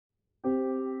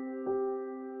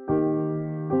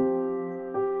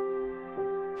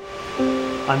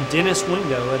I'm Dennis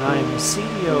Wingo, and I am the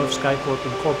CEO of Skycorp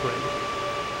Incorporated.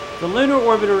 The Lunar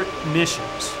Orbiter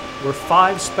missions were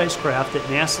 5 spacecraft that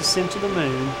NASA sent to the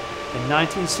Moon in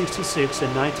 1966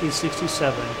 and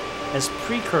 1967 as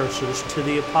precursors to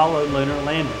the Apollo lunar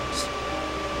landings.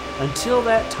 Until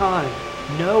that time,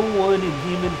 no one in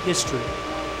human history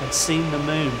had seen the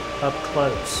Moon up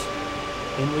close.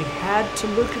 And we had to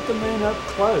look at the Moon up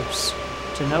close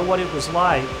to know what it was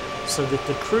like so that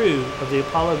the crew of the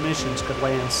Apollo missions could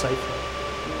land safely.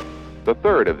 The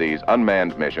third of these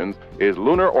unmanned missions is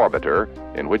Lunar Orbiter,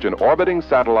 in which an orbiting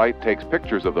satellite takes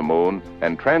pictures of the Moon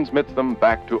and transmits them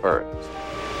back to Earth.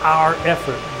 Our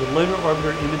effort, the Lunar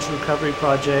Orbiter Image Recovery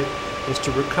Project, is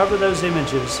to recover those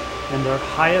images in their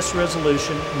highest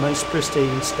resolution, most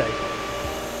pristine state.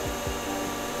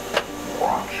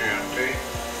 GMT.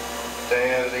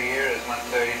 Day of the year is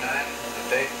 1:39.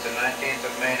 The date is the 19th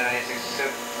of May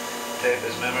 1967. Tape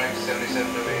is memory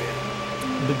 77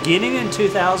 Beginning in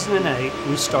 2008,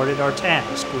 we started our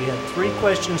task. We had 3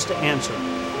 questions to answer.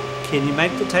 Can you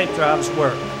make the tape drives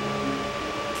work?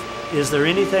 Is there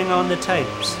anything on the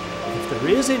tapes? If there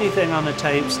is anything on the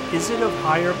tapes, is it of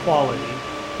higher quality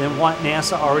than what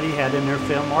NASA already had in their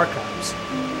film archives?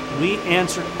 We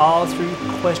answered all 3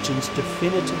 questions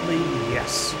definitively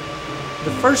yes.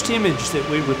 The first image that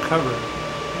we recovered,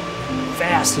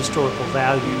 vast historical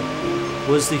value,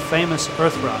 was the famous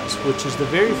Earthrise, which is the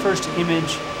very first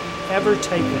image ever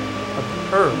taken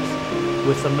of Earth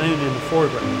with the Moon in the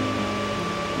foreground.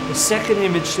 The second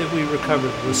image that we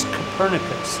recovered was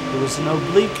Copernicus. It was an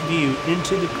oblique view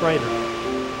into the crater,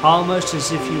 almost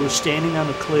as if you were standing on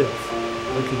a cliff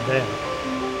looking down.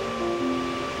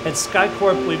 At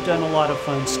Skycorp, we've done a lot of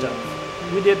fun stuff.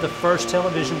 We did the first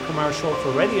television commercial for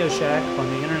Radio Shack on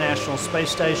the International Space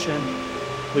Station.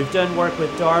 We've done work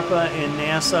with DARPA and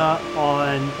NASA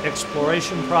on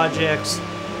exploration projects,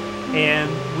 and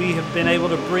we have been able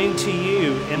to bring to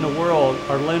you in the world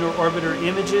our Lunar Orbiter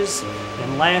images,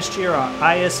 and last year our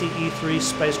ISE-3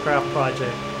 spacecraft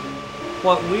project.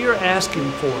 What we are asking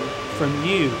for from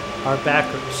you, our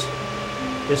backers,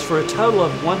 is for a total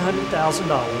of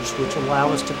 $100,000, which will allow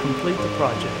us to complete the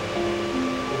project.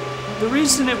 The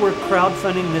reason that we're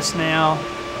crowdfunding this now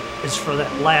is for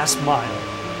that last mile.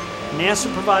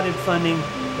 NASA provided funding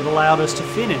that allowed us to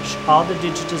finish all the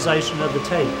digitization of the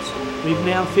tapes. We've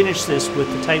now finished this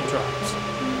with the tape drives.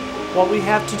 What we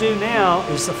have to do now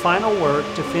is the final work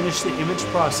to finish the image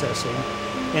processing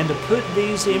and to put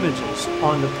these images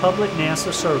on the public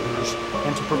NASA servers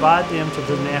and to provide them to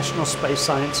the National Space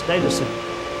Science Data Center.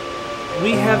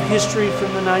 We have history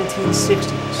from the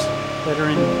 1960s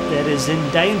that is in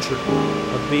danger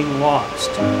of being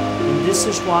lost. And this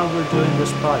is why we're doing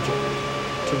this project,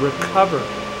 to recover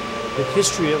the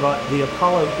history of the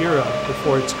Apollo era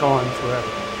before it's gone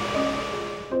forever.